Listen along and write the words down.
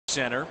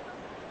Center.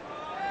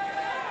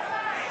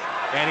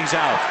 And he's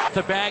out.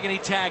 The bag, and he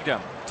tagged him.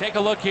 Take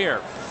a look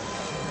here.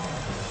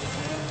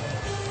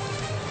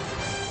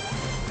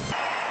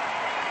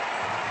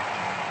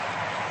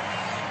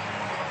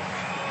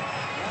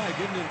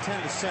 He didn't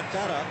intend to set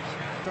that up.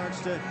 Starts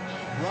to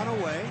run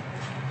away.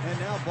 And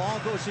now ball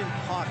goes in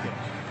pocket.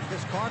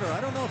 This Carter, I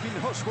don't know if he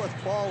knows where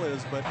the ball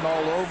is, but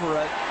all over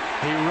it.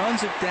 He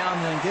runs it down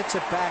and then gets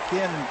it back in,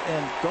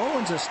 and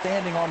Goins is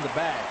standing on the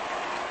bag.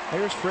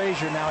 There's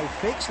Frazier now. He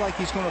fakes like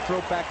he's going to throw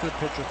it back to the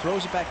pitcher,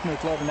 throws it back to the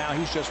glove, and now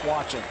he's just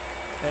watching.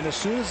 And as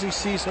soon as he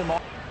sees him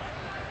off.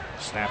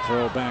 Snap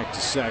throw back to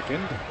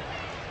second.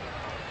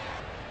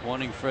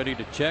 Wanting Freddie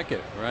to check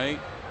it, right?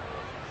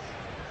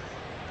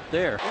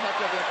 There.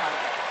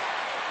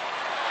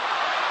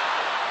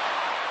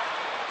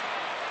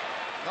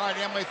 All right,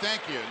 Emily,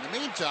 thank you. In the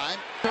meantime,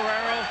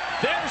 Guerrero,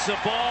 there's the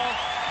ball.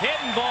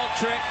 Hidden ball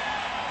trick.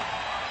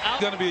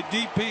 Going to be a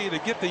DP to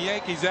get the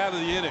Yankees out of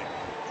the inning.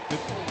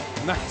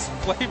 Nice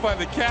play by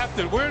the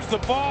captain. Where's the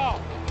ball?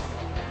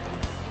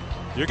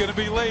 You're going to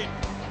be late.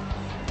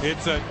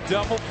 It's a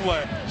double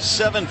play.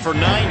 7 for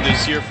 9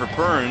 this year for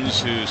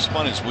Burns, who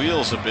spun his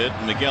wheels a bit.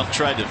 Miguel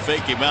tried to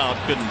fake him out.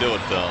 Couldn't do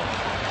it, though.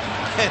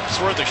 It's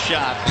worth a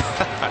shot.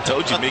 I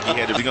told you Mickey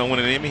had to be going to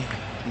win an Emmy.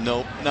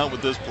 Nope, not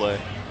with this play.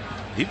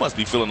 He must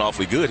be feeling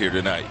awfully good here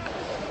tonight.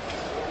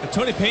 And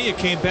Tony Pena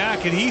came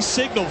back and he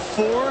signaled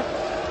 4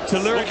 to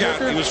Larry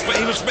Hooker.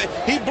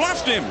 He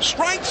bluffed him.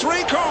 Strike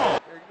 3 call.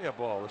 Yeah,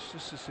 ball. Let's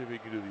just see if he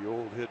can do the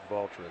old hit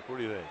ball trick. What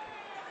do you think?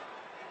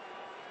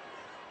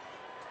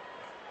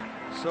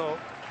 So,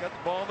 got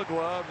the ball in the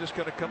glove. Just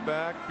going to come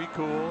back. Be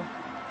cool.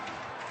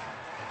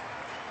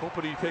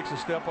 Hoping he takes a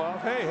step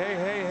off. Hey, hey,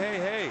 hey,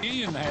 hey, hey.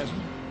 Ian has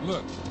him.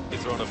 Look. He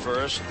thrown to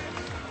first.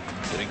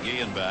 Getting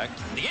Guillen back.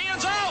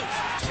 Ian's out.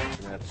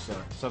 that's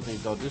something you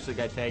don't do. So the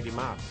guy tagged him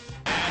out.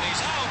 And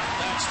he's out.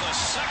 That's the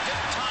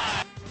second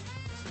time.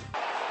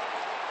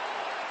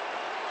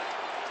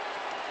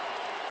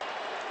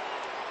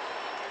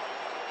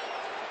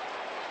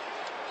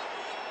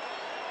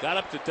 Got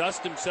up to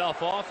dust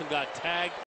himself off and got tagged.